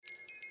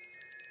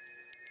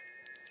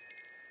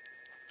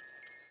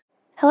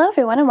Hello,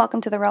 everyone, and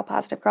welcome to the Real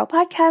Positive Girl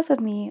podcast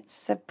with me,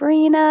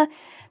 Sabrina.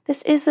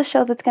 This is the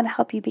show that's going to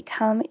help you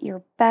become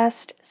your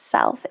best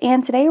self.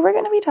 And today we're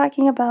going to be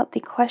talking about the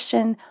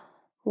question,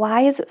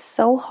 why is it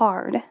so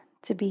hard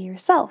to be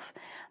yourself?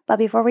 But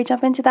before we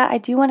jump into that, I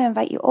do want to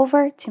invite you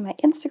over to my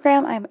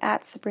Instagram. I'm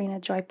at Sabrina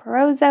Joy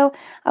Perozzo.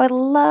 I would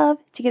love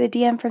to get a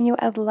DM from you.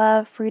 I'd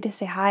love for you to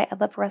say hi.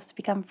 I'd love for us to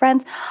become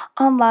friends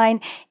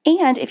online.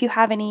 And if you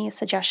have any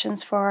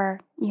suggestions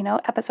for,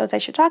 episodes I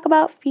should talk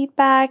about,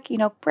 feedback,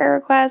 prayer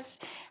requests,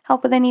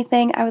 help with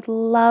anything, I would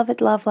love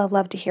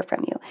to hear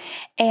from you.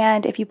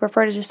 And if you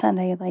prefer to just send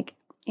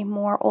a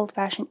more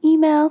old-fashioned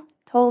email,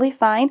 totally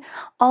fine.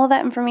 All of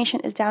that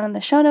information is down in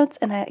the show notes.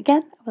 And I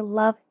would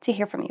love to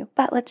hear from you.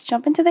 But let's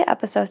jump into the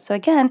episode. So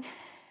again,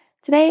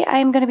 today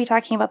I'm going to be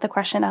talking about the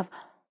question of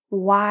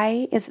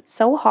why is it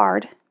so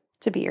hard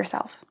to be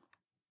yourself?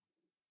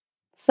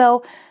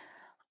 So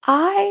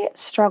I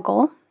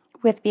struggle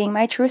with being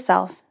my true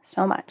self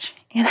so much.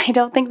 And I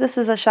don't think this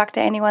is a shock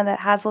to anyone that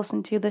has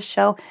listened to this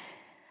show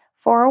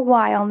for a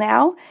while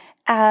now.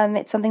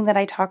 It's something that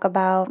I talk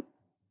about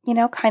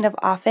kind of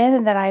often,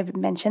 and that I've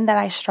mentioned that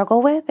I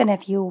struggle with. And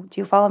if you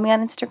do follow me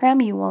on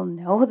Instagram, you will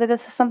know that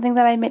this is something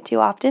that I admit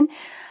to often.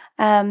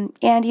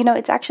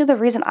 It's actually the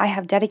reason I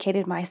have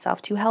dedicated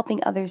myself to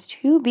helping others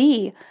to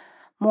be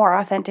more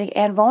authentic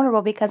and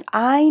vulnerable, because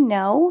I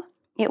know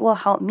it will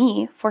help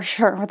me for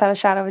sure, without a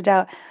shadow of a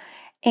doubt.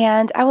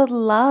 And I would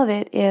love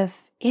it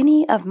if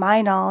any of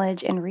my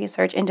knowledge and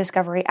research and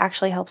discovery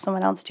actually helps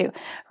someone else too,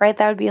 right?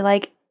 That would be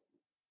like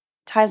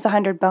times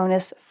 100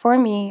 bonus for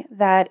me,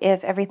 that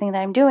if everything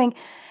that I'm doing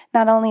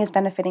not only is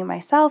benefiting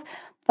myself,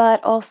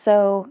 but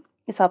also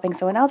it's helping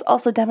someone else,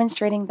 also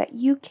demonstrating that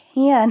you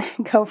can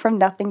go from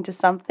nothing to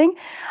something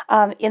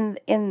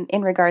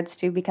in regards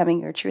to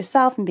becoming your true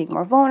self and being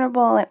more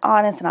vulnerable and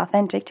honest and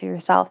authentic to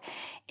yourself.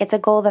 It's a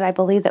goal that I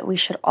believe that we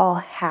should all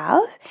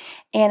have.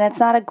 And it's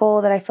not a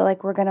goal that I feel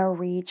like we're going to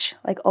reach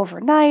like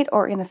overnight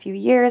or in a few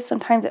years.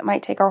 Sometimes it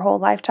might take our whole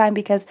lifetime,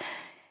 because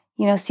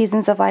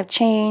seasons of life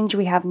change.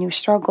 We have new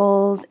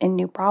struggles and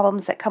new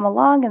problems that come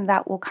along, and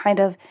that will kind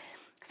of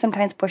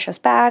sometimes push us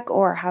back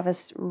or have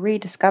us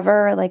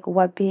rediscover like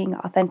what being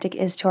authentic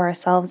is to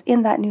ourselves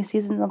in that new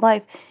season of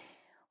life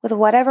with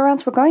whatever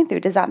else we're going through.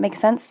 Does that make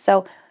sense?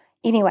 So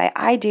anyway,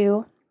 I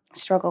do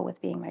struggle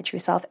with being my true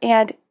self.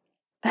 And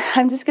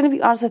I'm just going to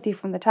be honest with you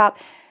from the top.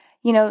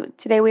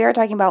 Today we are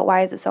talking about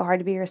why is it so hard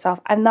to be yourself.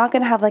 I'm not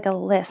going to have like a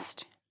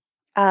list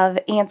of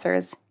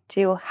answers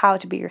to how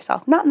to be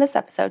yourself. Not in this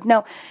episode,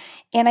 no.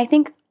 And I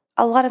think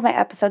a lot of my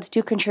episodes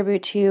do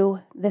contribute to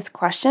this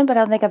question, but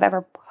I don't think I've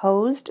ever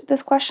posed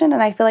this question.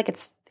 And I feel like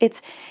it's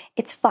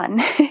fun.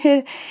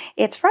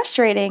 It's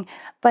frustrating,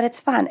 but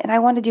it's fun. And I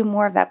want to do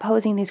more of that,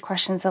 posing these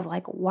questions of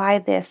like, why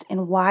this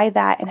and why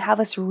that, and have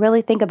us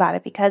really think about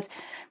it, because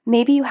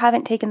maybe you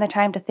haven't taken the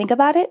time to think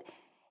about it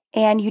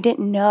and you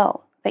didn't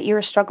know that you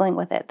were struggling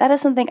with it. That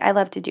is something I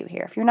love to do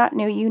here. If you're not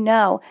new, you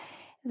know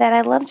that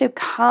I love to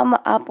come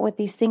up with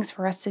these things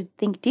for us to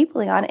think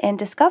deeply on and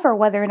discover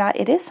whether or not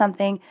it is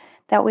something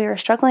that we are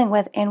struggling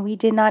with and we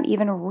did not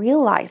even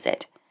realize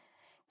it.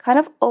 Kind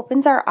of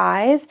opens our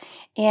eyes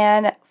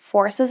and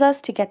forces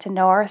us to get to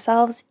know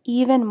ourselves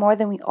even more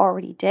than we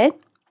already did,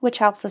 which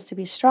helps us to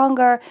be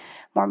stronger,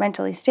 more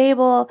mentally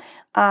stable,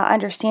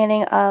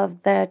 understanding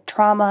of the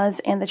traumas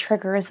and the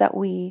triggers that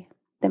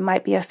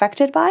might be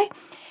affected by,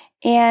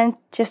 and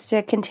just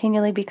to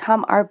continually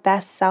become our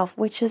best self,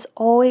 which is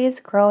always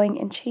growing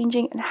and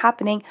changing and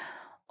happening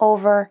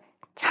over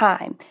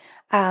time.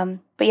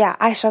 But yeah,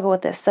 I struggle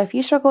with this. So if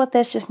you struggle with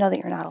this, just know that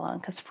you're not alone,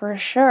 because for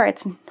sure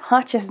it's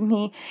not just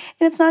me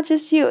and it's not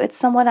just you, it's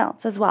someone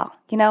else as well.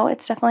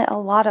 It's definitely a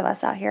lot of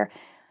us out here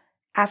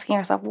asking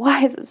ourselves,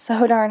 why is it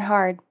so darn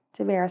hard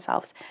to be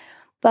ourselves?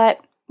 But,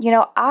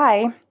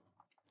 I,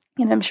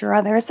 and I'm sure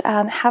others,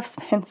 have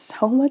spent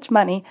so much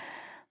money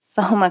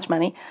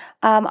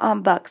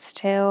on books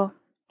to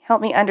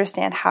help me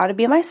understand how to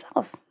be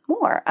myself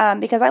more,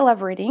 because I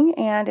love reading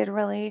and it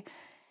really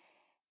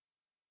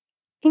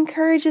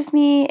encourages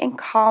me and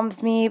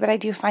calms me, but I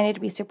do find it to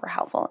be super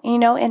helpful,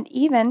 and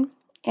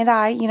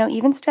I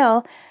even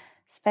still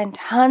spend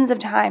tons of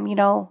time,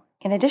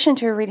 in addition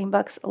to reading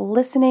books,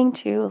 listening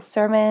to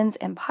sermons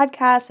and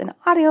podcasts and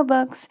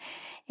audiobooks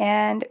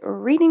and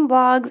reading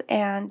blogs,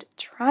 and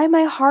try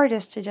my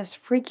hardest to just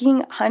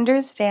freaking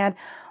understand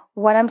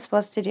what I'm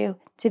supposed to do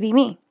to be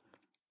me.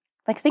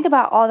 Like, think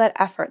about all that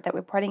effort that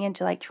we're putting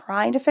into like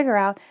trying to figure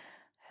out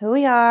who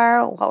we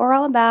are, what we're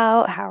all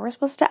about, how we're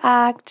supposed to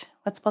act,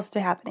 what's supposed to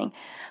be happening.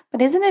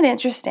 But isn't it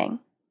interesting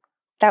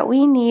that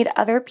we need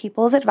other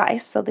people's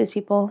advice? So these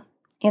people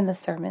in the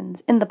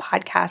sermons, in the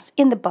podcasts,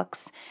 in the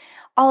books,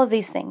 all of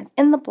these things,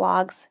 in the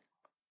blogs,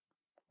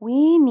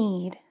 we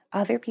need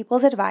other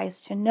people's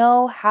advice to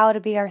know how to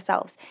be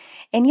ourselves.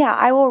 And yeah,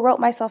 I will rope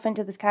myself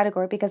into this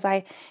category because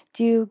I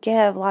do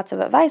give lots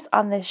of advice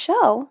on this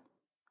show.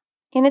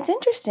 And it's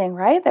interesting,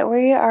 right? That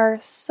we are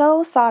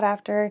so sought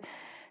after,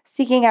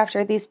 seeking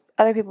after these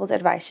other people's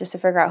advice just to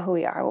figure out who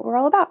we are, what we're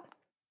all about.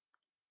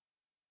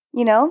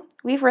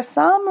 We, for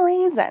some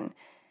reason,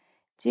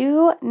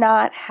 do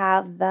not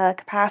have the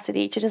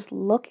capacity to just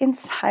look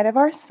inside of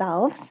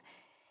ourselves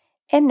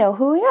and know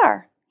who we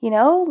are,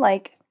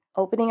 like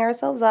opening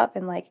ourselves up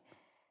and like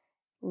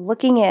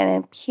looking in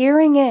and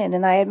peering in.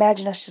 And I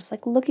imagine us just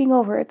like looking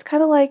over. It's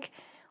kind of like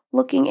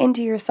looking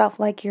into yourself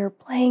like you're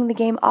playing the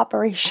game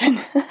Operation.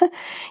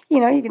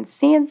 You can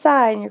see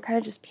inside and you're kind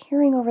of just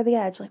peering over the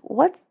edge. Like,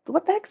 what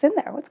the heck's in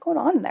there? What's going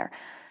on in there?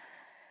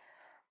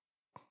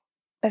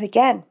 But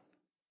again,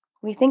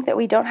 we think that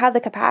we don't have the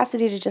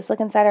capacity to just look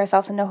inside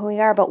ourselves and know who we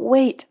are. But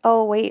wait.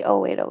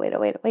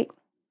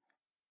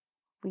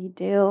 We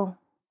do.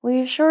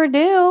 We sure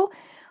do.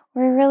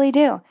 We really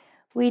do.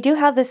 We do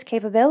have this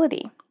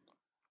capability,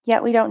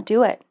 yet we don't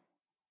do it.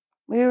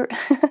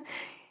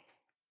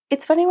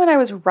 It's funny when I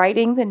was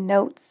writing the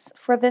notes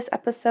for this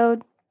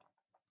episode,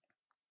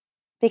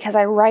 because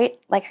I write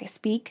like I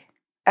speak,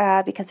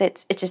 because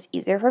it's just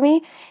easier for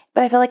me,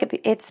 but I feel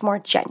like it's more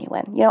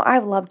genuine.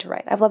 I've loved to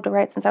write. I've loved to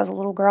write since I was a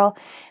little girl.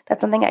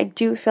 That's something I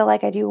do feel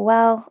like I do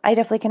well. I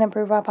definitely can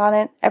improve upon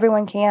it.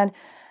 Everyone can,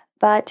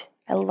 but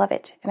I love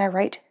it, and I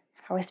write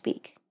how I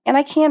speak. And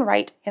I can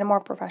write in a more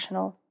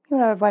professional,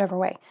 whatever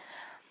way.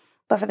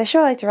 But for the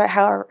show, I like to write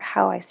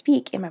how I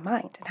speak in my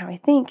mind and how I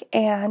think.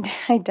 And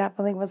I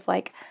definitely was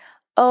like,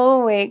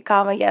 oh, wait,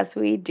 comma, yes,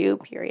 we do,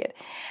 period.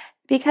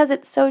 Because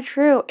it's so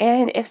true.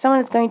 And if someone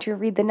is going to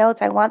read the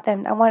notes, I want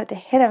it to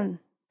hit them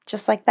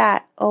just like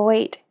that. Oh,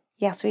 wait,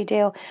 yes, we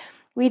do.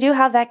 We do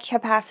have that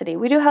capacity.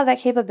 We do have that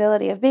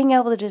capability of being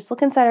able to just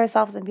look inside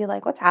ourselves and be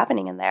like, what's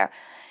happening in there?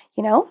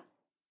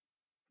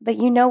 But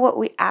what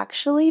we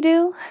actually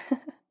do?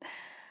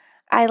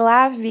 I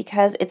laugh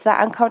because it's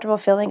that uncomfortable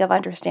feeling of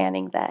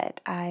understanding that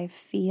I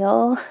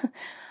feel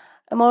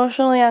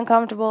emotionally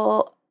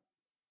uncomfortable,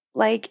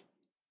 like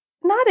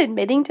not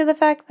admitting to the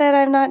fact that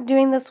I'm not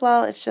doing this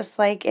well. It's just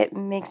like it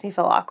makes me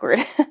feel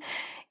awkward.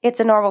 It's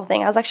a normal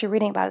thing. I was actually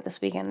reading about it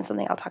this weekend, and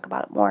something I'll talk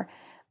about it more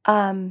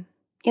in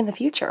the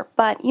future.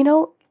 But,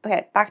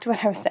 okay, back to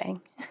what I was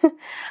saying.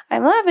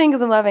 I'm laughing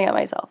because I'm laughing at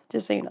myself,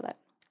 just so you know that.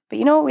 But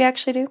you know what we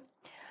actually do?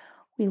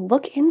 We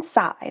look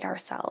inside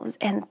ourselves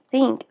and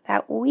think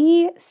that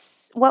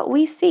what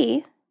we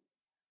see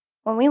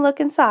when we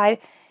look inside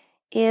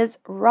is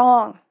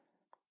wrong,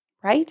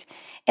 right?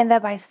 And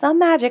that by some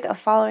magic of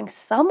following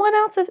someone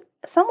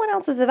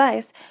else's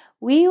advice,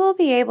 we will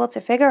be able to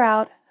figure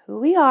out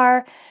who we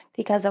are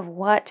because of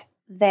what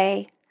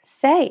they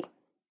say.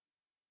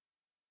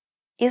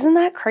 Isn't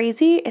that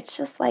crazy? It's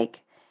just like,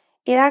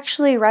 it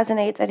actually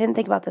resonates. I didn't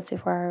think about this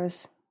before I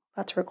was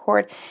about to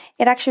record.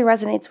 It actually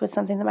resonates with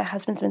something that my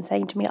husband's been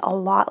saying to me a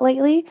lot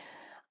lately.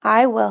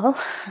 I will,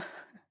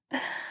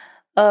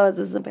 oh, this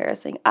is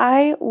embarrassing.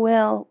 I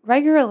will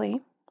regularly,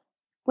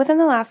 within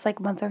the last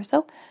month or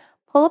so,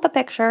 pull up a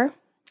picture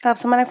of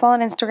someone I follow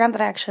on Instagram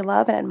that I actually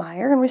love and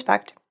admire and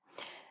respect,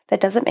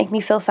 that doesn't make me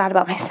feel sad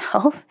about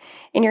myself.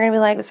 And you're going to be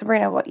like,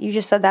 Sabrina, what, you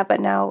just said that, but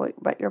now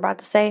what you're about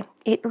to say,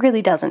 it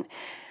really doesn't.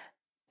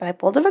 But I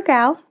pulled up a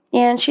gal,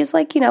 and she's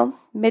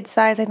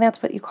mid-size, I think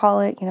that's what you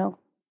call it,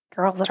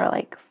 girls that are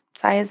like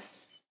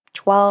size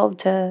 12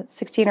 to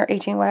 16 or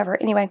 18,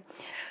 whatever. Anyway,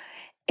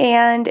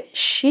 and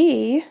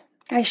she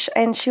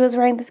was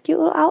wearing this cute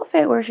little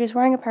outfit where she's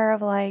wearing a pair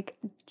of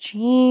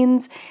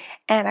jeans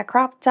and a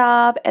crop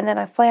top and then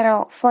a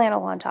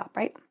flannel on top,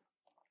 right?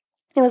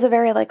 It was a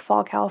very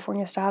fall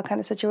California style kind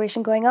of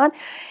situation going on.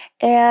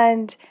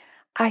 And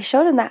I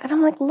showed him that, and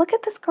I'm like, look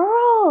at this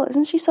girl.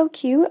 Isn't she so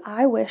cute?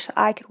 I wish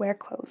I could wear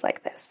clothes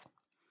like this.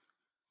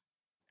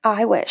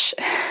 I wish.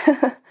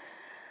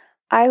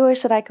 I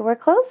wish that I could wear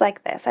clothes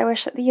like this. I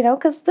wish,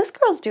 because this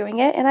girl's doing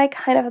it, and I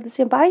kind of have the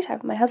same body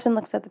type. My husband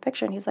looks at the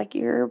picture, and he's like,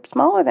 you're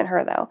smaller than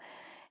her, though.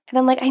 And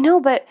I'm like, I know,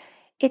 but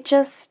it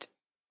just,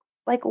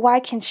 why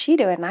can she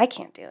do it and I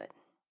can't do it?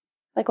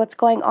 What's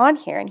going on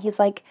here? And he's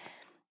like,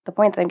 the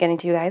point that I'm getting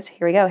to, you guys,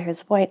 here we go, here's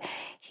the point.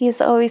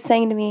 He's always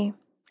saying to me,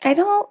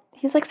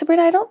 he's like,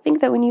 Sabrina, I don't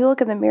think that when you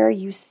look in the mirror,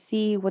 you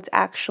see what's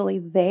actually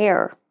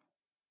there.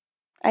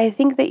 I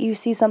think that you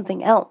see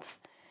something else.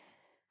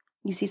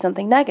 You see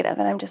something negative.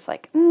 And I'm just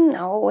like,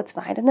 no, it's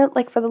fine. And then,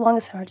 for the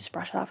longest time, I just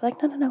brush it off.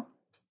 No.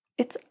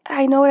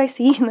 I know what I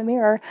see in the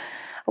mirror.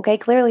 Okay,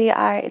 clearly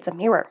it's a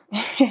mirror.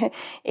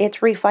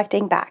 It's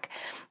reflecting back.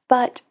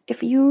 But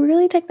if you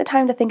really take the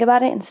time to think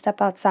about it and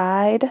step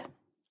outside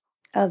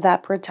of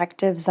that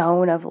protective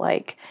zone of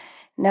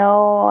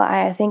no,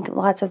 I think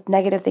lots of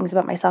negative things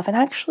about myself, and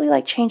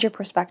actually change your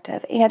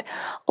perspective and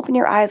open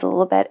your eyes a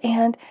little bit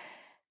and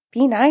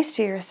be nice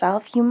to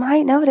yourself, you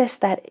might notice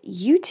that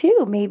you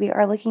too maybe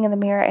are looking in the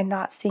mirror and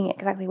not seeing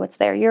exactly what's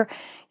there. You're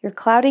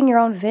clouding your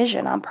own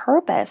vision on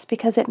purpose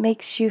because it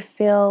makes you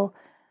feel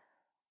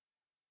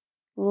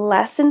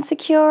less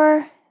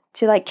insecure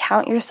to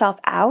count yourself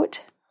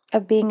out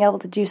of being able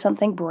to do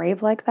something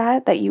brave like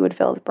that you would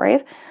feel is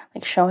brave,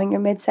 showing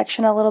your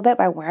midsection a little bit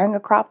by wearing a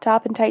crop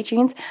top and tight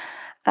jeans,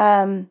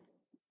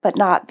 but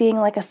not being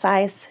a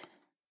size,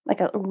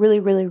 a really,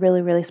 really,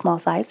 really, really small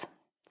size,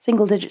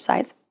 single digit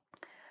size.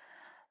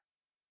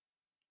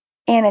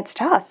 And it's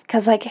tough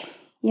because,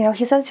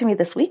 he said it to me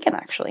this weekend,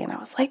 actually. And I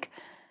was like,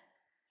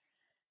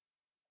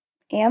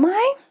 am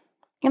I?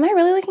 Am I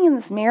really looking in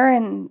this mirror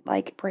and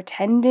like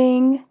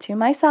pretending to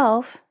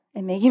myself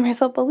and making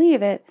myself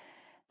believe it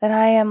that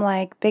I am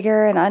like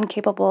bigger and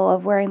incapable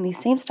of wearing these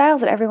same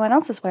styles that everyone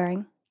else is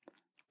wearing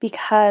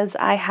because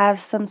I have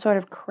some sort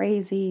of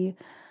crazy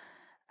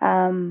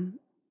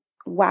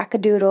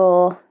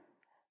wackadoodle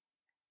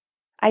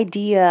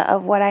idea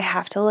of what I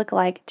have to look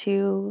like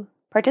to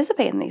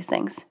participate in these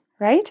things,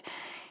 right?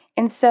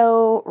 And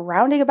so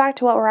rounding it back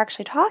to what we're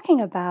actually talking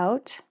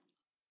about,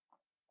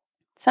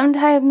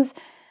 sometimes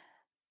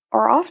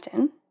or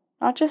often,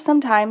 not just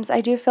sometimes, I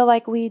do feel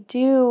like we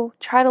do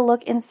try to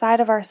look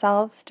inside of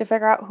ourselves to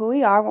figure out who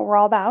we are, what we're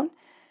all about,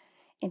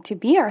 and to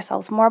be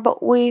ourselves more,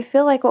 but we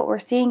feel like what we're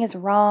seeing is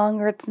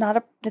wrong, or it's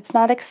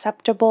not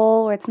acceptable,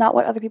 or it's not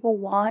what other people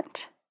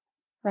want,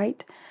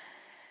 right?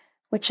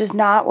 Which is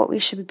not what we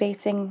should be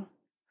basing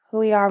who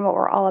we are and what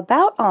we're all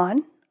about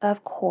on,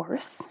 of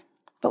course,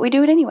 but we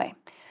do it anyway.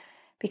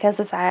 Because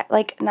society,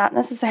 like not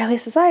necessarily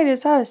society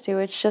has taught us to,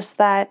 it's just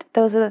that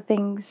those are the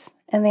things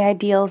and the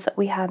ideals that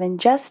we have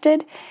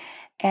ingested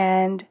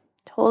and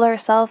told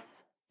ourselves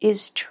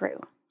is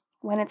true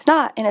when it's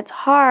not. And it's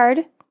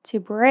hard to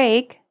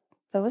break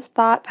those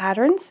thought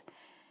patterns,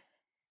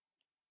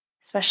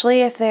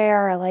 especially if they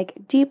are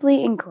like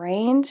deeply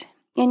ingrained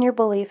in your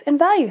belief and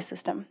value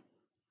system.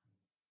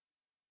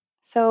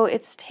 So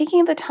it's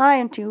taking the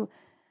time to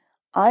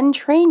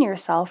untrain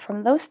yourself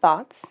from those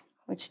thoughts,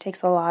 which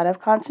takes a lot of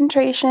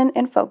concentration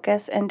and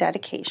focus and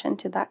dedication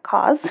to that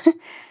cause.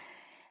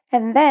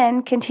 And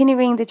then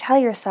continuing to tell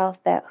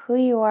yourself that who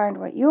you are and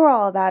what you're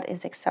all about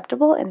is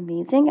acceptable and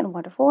amazing and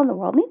wonderful and the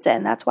world needs it.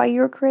 And that's why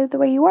you were created the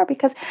way you are,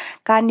 because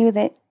God knew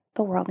that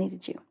the world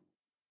needed you,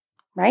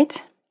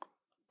 right?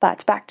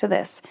 But back to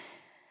this.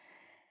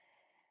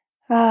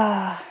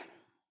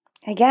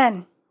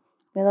 Again,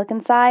 we look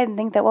inside and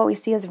think that what we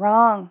see is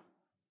wrong.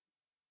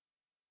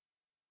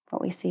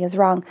 What we see is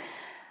wrong.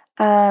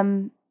 We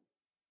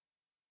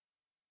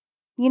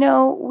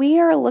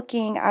are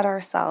looking at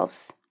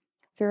ourselves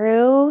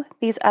through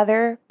these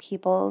other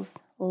people's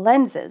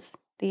lenses,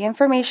 the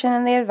information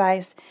and the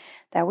advice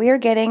that we are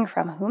getting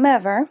from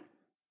whomever,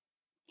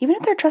 even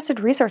if they're trusted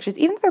researchers,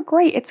 even if they're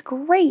great, it's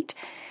great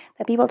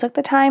that people took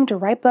the time to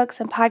write books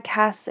and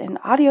podcasts and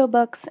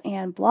audiobooks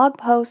and blog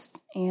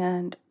posts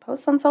and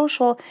posts on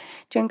social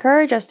to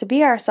encourage us to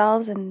be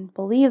ourselves and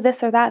believe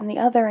this or that and the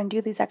other and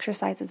do these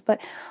exercises.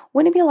 But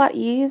wouldn't it be a lot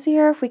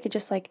easier if we could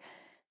just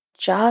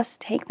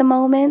take the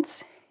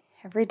moments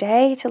every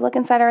day to look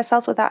inside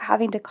ourselves without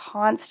having to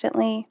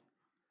constantly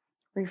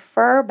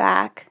refer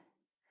back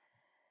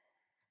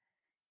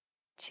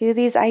to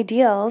these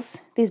ideals,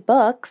 these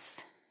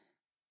books?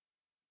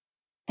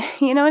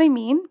 You know what I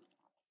mean?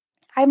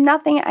 I have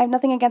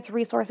nothing against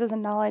resources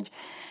and knowledge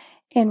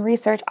and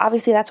research.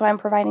 Obviously, that's what I'm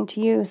providing to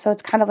you. So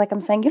it's kind of like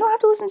I'm saying, you don't have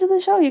to listen to the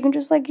show. You can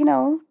just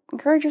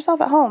encourage yourself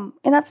at home.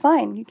 And that's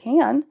fine. You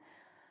can.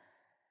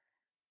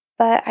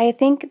 But I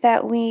think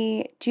that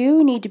we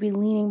do need to be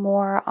leaning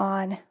more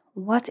on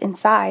what's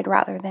inside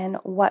rather than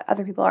what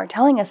other people are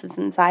telling us is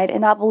inside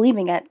and not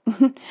believing it.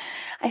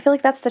 I feel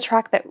like that's the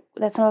track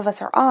that some of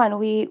us are on.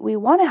 We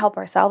want to help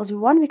ourselves. We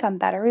want to become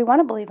better. We want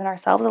to believe in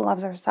ourselves and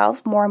love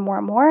ourselves more and more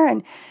and more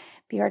and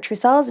be our true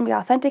selves and be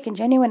authentic and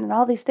genuine and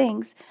all these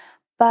things.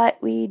 But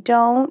we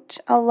don't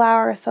allow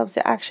ourselves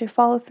to actually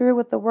follow through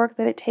with the work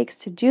that it takes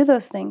to do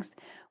those things.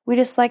 We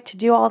just like to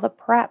do all the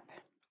prep,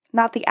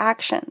 not the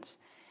actions.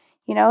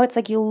 It's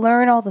like you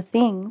learn all the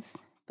things,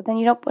 but then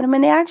you don't put them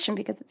into action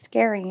because it's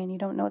scary and you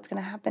don't know what's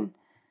going to happen.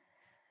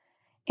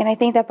 And I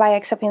think that by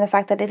accepting the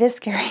fact that it is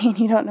scary and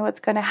you don't know what's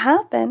going to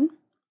happen,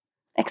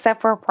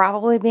 except for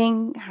probably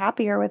being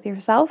happier with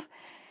yourself,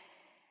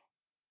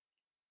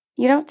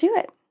 you don't do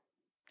it.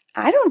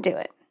 I don't do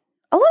it.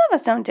 A lot of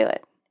us don't do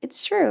it.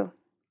 It's true.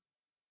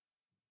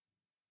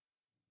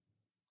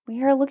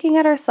 We are looking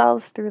at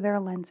ourselves through their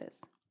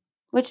lenses,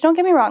 which, don't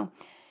get me wrong,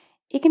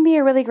 it can be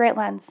a really great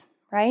lens,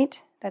 right?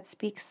 That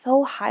speaks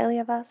so highly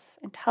of us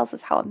and tells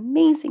us how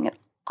amazing and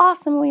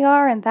awesome we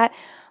are and that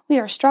we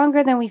are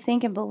stronger than we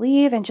think and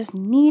believe and just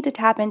need to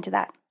tap into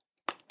that.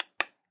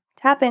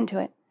 Tap into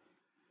it.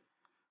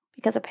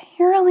 Because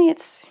apparently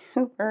it's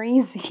super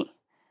easy.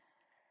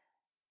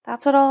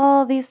 That's what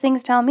all these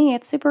things tell me.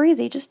 It's super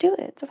easy. Just do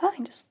it. It's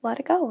fine. Just let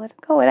it go. Let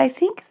it go. And I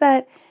think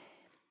that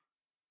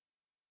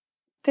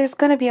there's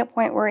going to be a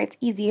point where it's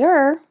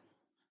easier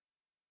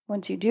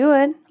once you do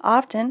it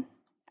often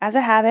as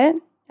a habit.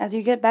 As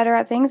you get better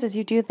at things, as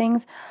you do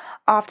things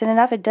often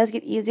enough, it does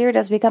get easier. It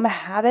does become a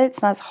habit.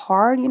 It's not as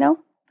hard,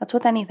 That's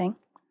with anything.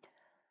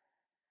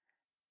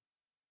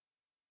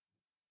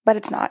 But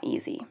it's not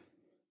easy.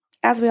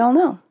 As we all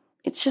know,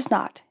 it's just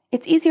not.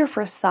 It's easier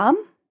for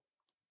some,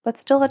 but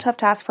still a tough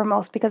task for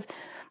most because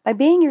by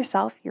being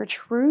yourself, your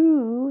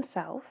true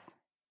self,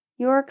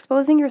 you are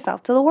exposing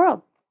yourself to the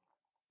world.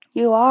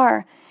 You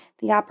are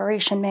the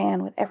operation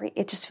man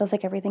it just feels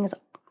like everything is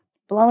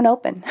blown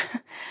open.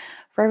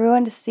 For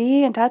everyone to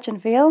see and touch and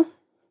feel,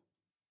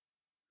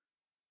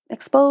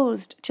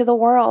 exposed to the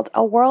world,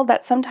 a world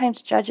that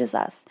sometimes judges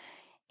us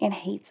and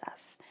hates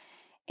us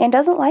and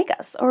doesn't like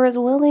us or is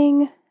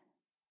willing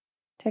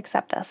to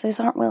accept us. They just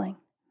aren't willing,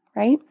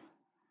 right?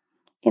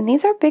 And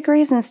these are big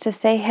reasons to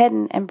stay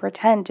hidden and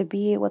pretend to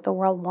be what the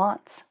world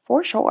wants,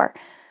 for sure.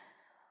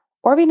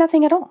 Or be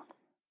nothing at all.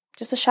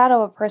 Just a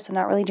shadow of a person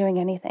not really doing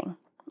anything.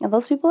 And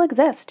those people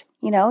exist.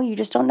 You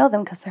just don't know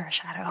them because they're a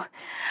shadow.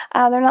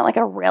 They're not like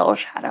a real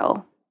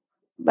shadow,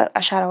 but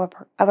a shadow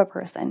of a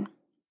person.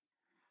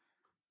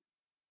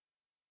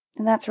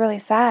 And that's really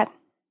sad.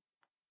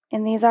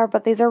 And these are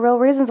real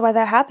reasons why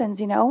that happens.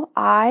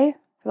 For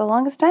the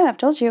longest time, I've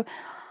told you,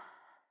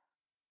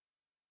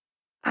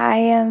 I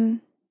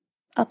am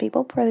a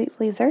people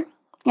pleaser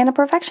and a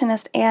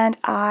perfectionist. And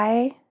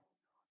it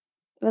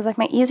was like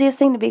my easiest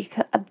thing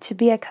to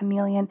be a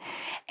chameleon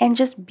and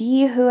just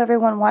be who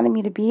everyone wanted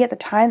me to be at the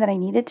time that I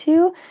needed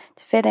to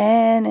fit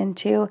in and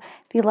to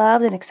be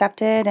loved and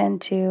accepted and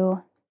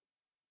to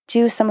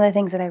do some of the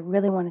things that I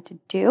really wanted to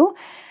do,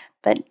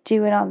 but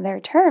do it on their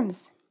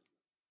terms.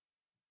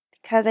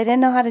 Because I didn't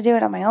know how to do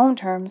it on my own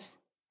terms.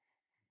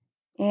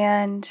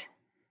 And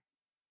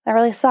that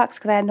really sucks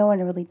because I had no one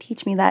to really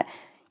teach me that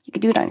you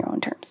could do it on your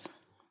own terms.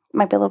 It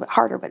might be a little bit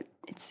harder, but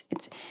it's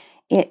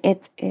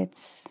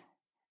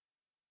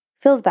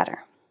feels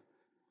better.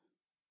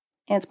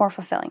 And it's more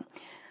fulfilling.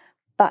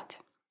 But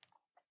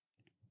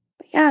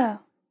yeah,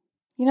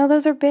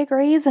 those are big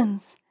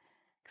reasons.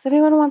 Because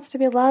everyone wants to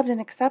be loved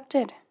and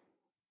accepted.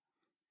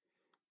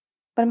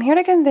 But I'm here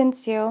to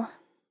convince you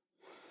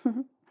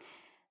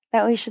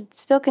that we should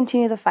still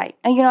continue the fight.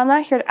 And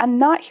I'm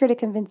not here to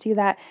convince you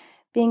that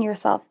being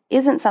yourself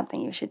isn't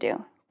something you should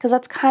do. Because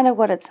that's kind of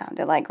what it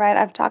sounded like, right?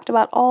 I've talked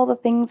about all the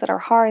things that are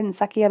hard and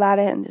sucky about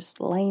it and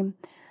just lame.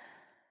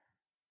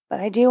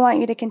 But I do want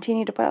you to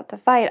continue to put up the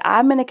fight.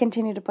 I'm going to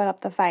continue to put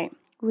up the fight.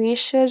 We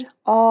should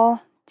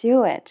all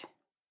do it.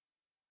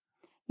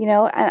 And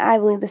I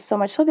believe this so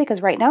much so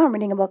because right now I'm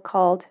reading a book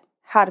called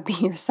How to Be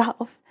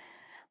Yourself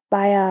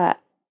by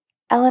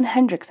Ellen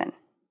Hendrickson.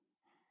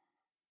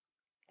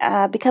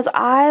 Because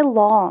I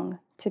long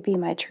to be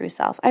my true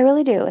self. I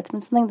really do. It's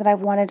been something that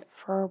I've wanted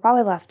for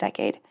probably the last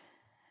decade.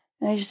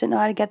 And I just didn't know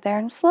how to get there.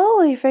 And I'm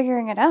slowly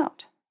figuring it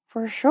out,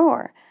 for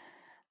sure.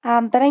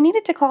 But I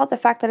needed to call out the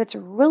fact that it's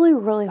really,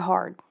 really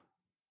hard.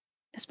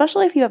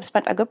 Especially if you have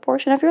spent a good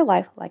portion of your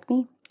life, like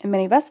me and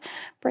many of us,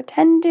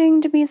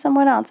 pretending to be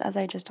someone else, as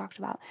I just talked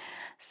about.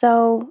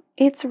 So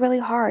it's really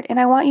hard. And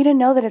I want you to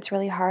know that it's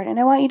really hard. And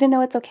I want you to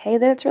know it's okay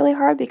that it's really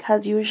hard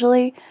because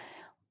usually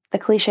the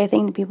cliche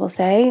thing people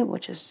say,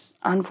 which is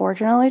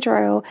unfortunately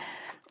true,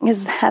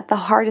 is that the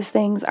hardest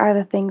things are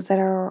the things that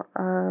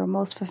are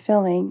most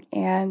fulfilling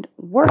and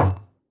worth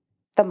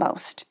the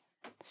most.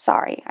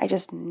 Sorry, I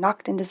just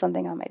knocked into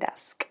something on my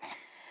desk.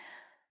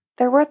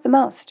 They're worth the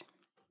most.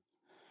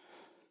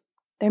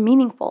 They're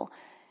meaningful.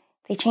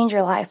 They change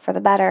your life for the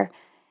better.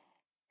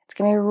 It's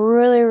going to be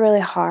really, really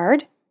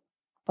hard,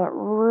 but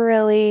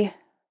really,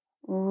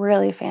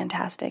 really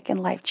fantastic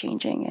and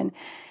life-changing and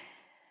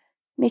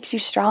makes you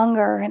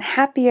stronger and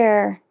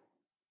happier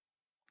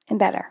and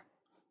better.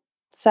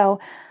 So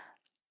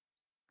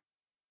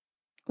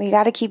we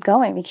got to keep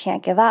going. We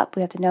can't give up.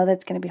 We have to know that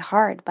it's going to be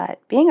hard, but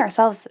being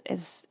ourselves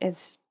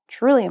is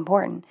truly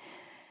important.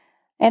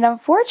 And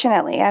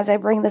unfortunately, as I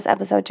bring this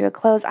episode to a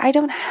close, I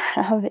don't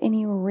have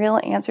any real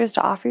answers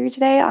to offer you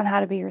today on how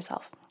to be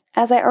yourself.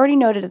 As I already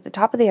noted at the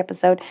top of the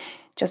episode,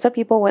 just so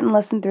people wouldn't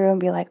listen through and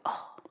be like,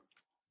 oh,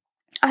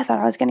 I thought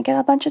I was going to get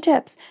a bunch of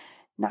tips.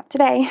 Not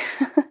today.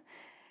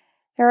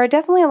 There are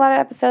definitely a lot of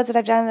episodes that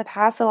I've done in the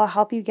past that will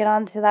help you get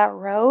onto that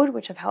road,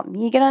 which have helped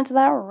me get onto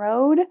that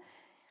road.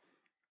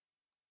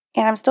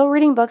 And I'm still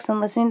reading books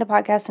and listening to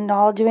podcasts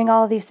and doing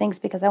all of these things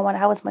because I want to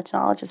have as much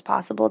knowledge as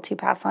possible to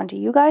pass on to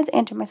you guys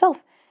and to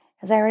myself,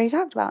 as I already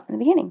talked about in the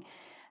beginning.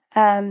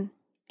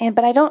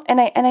 But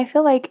I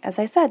feel like, as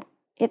I said,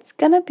 it's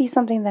going to be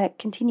something that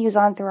continues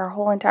on through our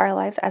whole entire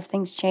lives as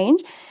things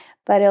change,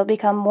 but it'll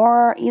become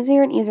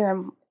easier and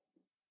easier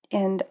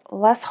and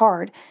less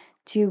hard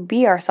to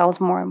be ourselves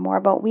more and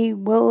more, but we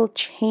will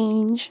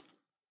change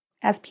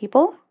as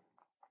people,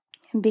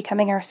 and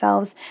becoming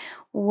ourselves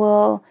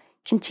will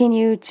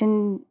continue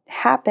to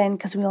happen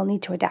because we will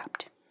need to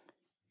adapt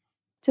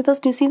to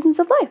those new seasons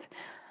of life.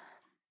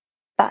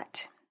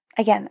 But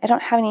again, I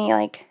don't have any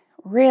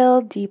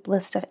real deep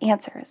list of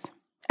answers.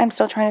 I'm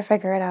still trying to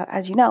figure it out,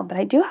 as you know, but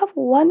I do have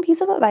one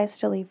piece of advice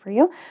to leave for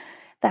you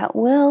that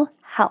will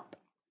help.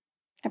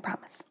 I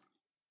promise.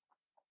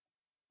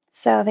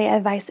 So the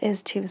advice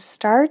is to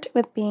start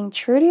with being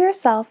true to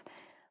yourself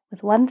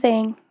with one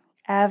thing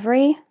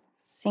every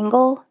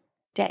single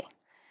day.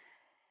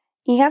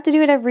 You have to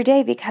do it every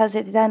day because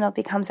then it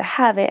becomes a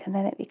habit and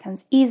then it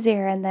becomes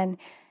easier and then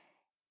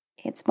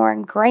it's more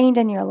ingrained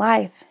in your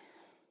life.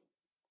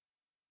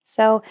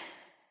 So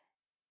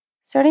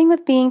starting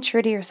with being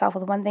true to yourself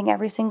with one thing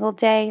every single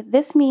day,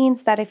 this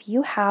means that if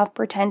you have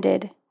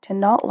pretended to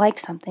not like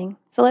something,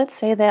 so let's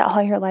say that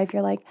all your life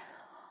you're like,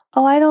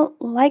 oh, I don't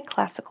like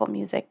classical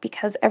music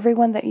because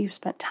everyone that you've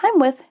spent time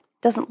with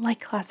doesn't like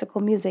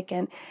classical music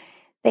and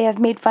they have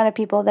made fun of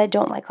people that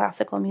don't like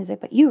classical music,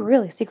 but you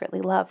really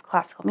secretly love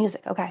classical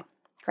music. Okay,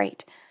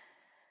 great.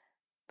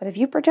 But if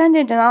you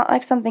pretended to not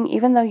like something,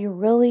 even though you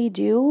really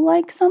do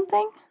like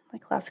something,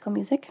 like classical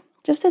music,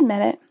 just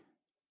admit it.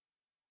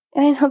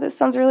 And I know this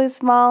sounds really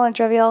small and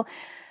trivial,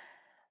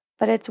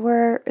 but it's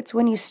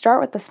when you start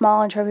with the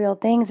small and trivial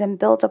things and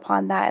build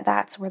upon that,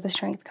 that's where the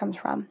strength comes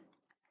from.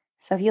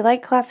 So if you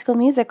like classical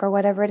music or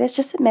whatever it is,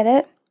 just admit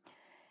it.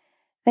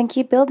 Then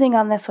keep building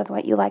on this with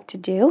what you like to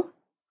do,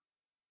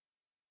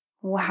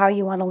 how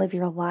you want to live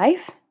your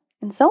life,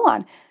 and so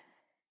on.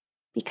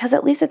 Because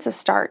at least it's a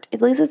start.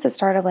 At least it's a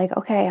start of like,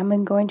 okay,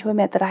 I'm going to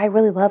admit that I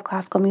really love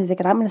classical music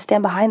and I'm going to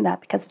stand behind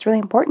that because it's really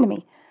important to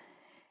me.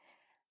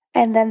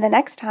 And then the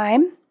next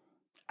time,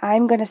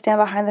 I'm going to stand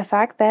behind the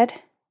fact that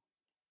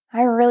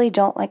I really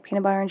don't like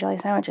peanut butter and jelly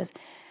sandwiches.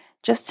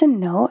 Just to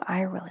note,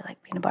 I really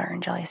like peanut butter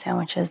and jelly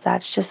sandwiches. I'm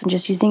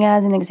just using it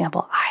as an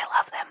example. I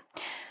love them.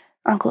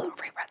 On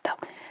gluten-free bread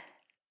though.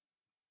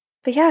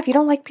 But yeah, if you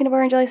don't like peanut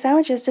butter and jelly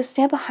sandwiches, just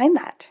stand behind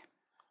that.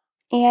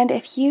 And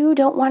if you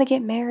don't want to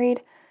get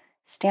married,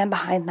 stand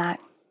behind that.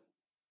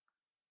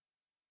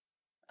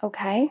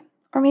 Okay?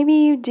 Or maybe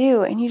you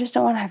do and you just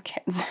don't want to have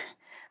kids.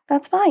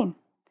 That's fine.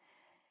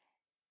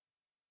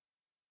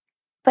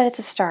 But it's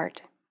a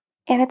start.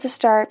 And it's a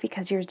start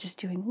because you're just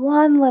doing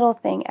one little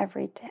thing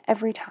every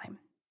time.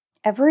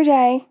 Every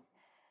day.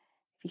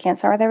 If you can't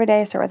start with every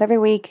day, start with every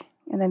week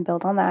and then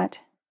build on that.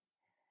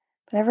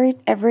 But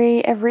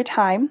every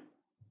time,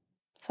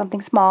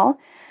 something small,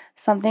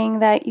 something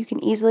that you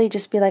can easily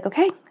just be like,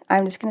 okay,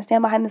 I'm just going to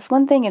stand behind this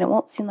one thing and it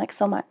won't seem like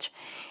so much.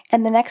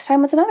 And the next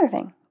time it's another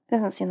thing. It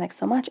doesn't seem like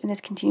so much and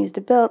just continues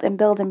to build and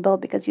build and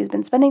build because you've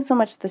been spending so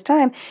much this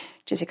time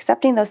just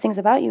accepting those things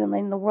about you and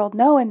letting the world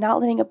know and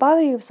not letting it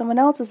bother you if someone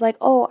else is like,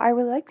 oh, I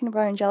really like peanut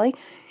butter and jelly.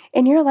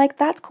 And you're like,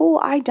 that's cool,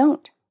 I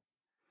don't.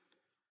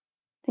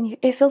 Then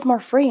it feels more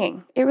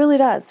freeing. It really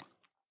does.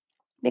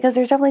 Because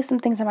there's definitely some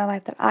things in my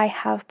life that I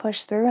have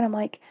pushed through and I'm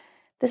like,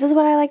 this is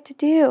what I like to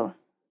do.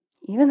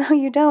 Even though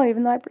you don't,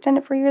 even though I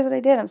pretended for years that I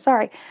did, I'm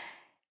sorry.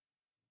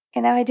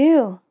 And now I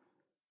do.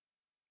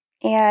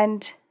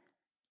 And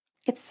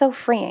it's so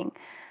freeing.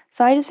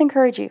 So I just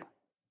encourage you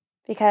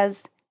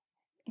because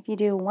if you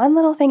do one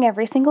little thing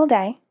every single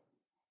day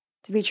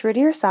to be true to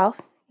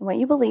yourself and what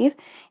you believe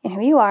and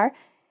who you are,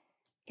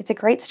 it's a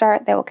great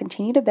start that will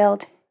continue to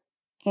build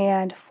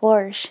and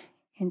flourish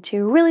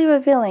into really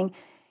revealing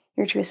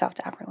your true self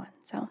to everyone.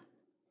 So,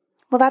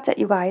 well, that's it,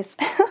 you guys.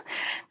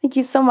 Thank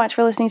you so much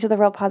for listening to the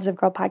Real Positive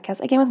Girl podcast.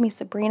 Again, with me,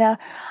 Sabrina.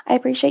 I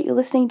appreciate you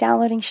listening,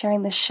 downloading,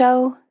 sharing the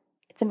show.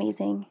 It's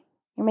amazing.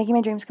 You're making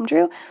my dreams come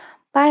true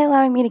by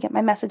allowing me to get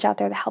my message out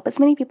there to help as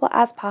many people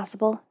as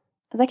possible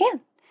as I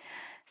can.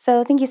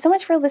 So thank you so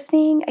much for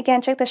listening.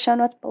 Again, check the show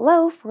notes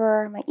below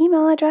for my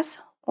email address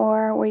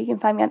or where you can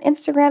find me on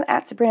Instagram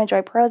at Sabrina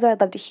Joy Perozo.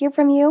 I'd love to hear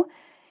from you.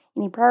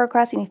 Any prayer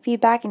requests, any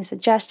feedback, any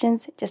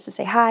suggestions, just to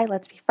say hi,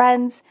 let's be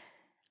friends.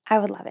 I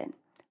would love it.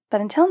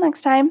 But until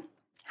next time,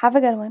 have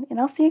a good one, and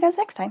I'll see you guys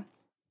next time.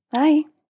 Bye.